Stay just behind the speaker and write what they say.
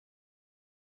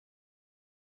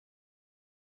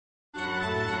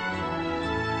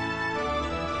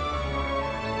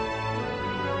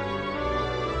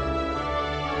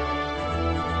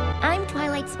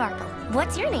Twilight Sparkle.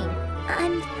 What's your name?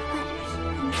 I'm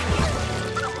Fluttershy.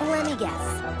 Let me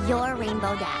guess. You're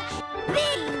Rainbow Dash.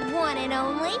 The one and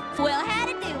only. Well, how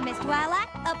to do, Miss Twilight?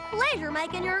 A pleasure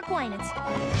making your acquaintance.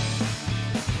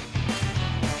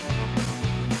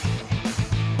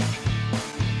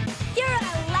 You're a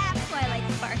laugh,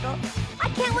 Twilight Sparkle. I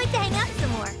can't wait to hang out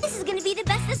some more. This is gonna be the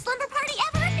bestest slumber party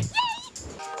ever. Yay!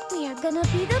 We are gonna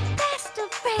be the best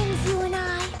of friends, you and I.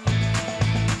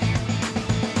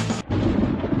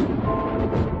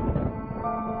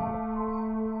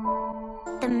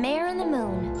 The Mare and the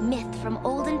Moon, myth from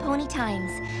olden pony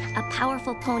times. A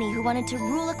powerful pony who wanted to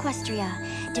rule Equestria,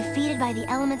 defeated by the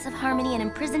elements of harmony and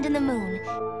imprisoned in the moon.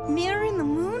 Mare in the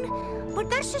Moon? But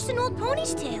that's just an old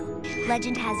pony's tale.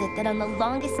 Legend has it that on the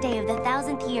longest day of the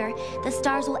 1000th year, the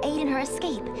stars will aid in her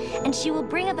escape, and she will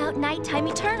bring about nighttime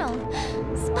eternal.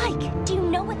 Spike, do you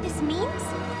know what this means?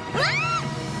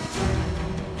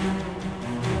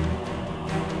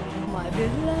 My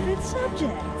beloved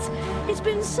subjects, it's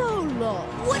been so long.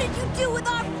 What did you do with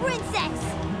our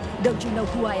princess? Don't you know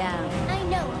who I am? I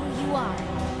know who you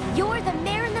are. You're the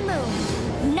Mare in the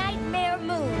Moon.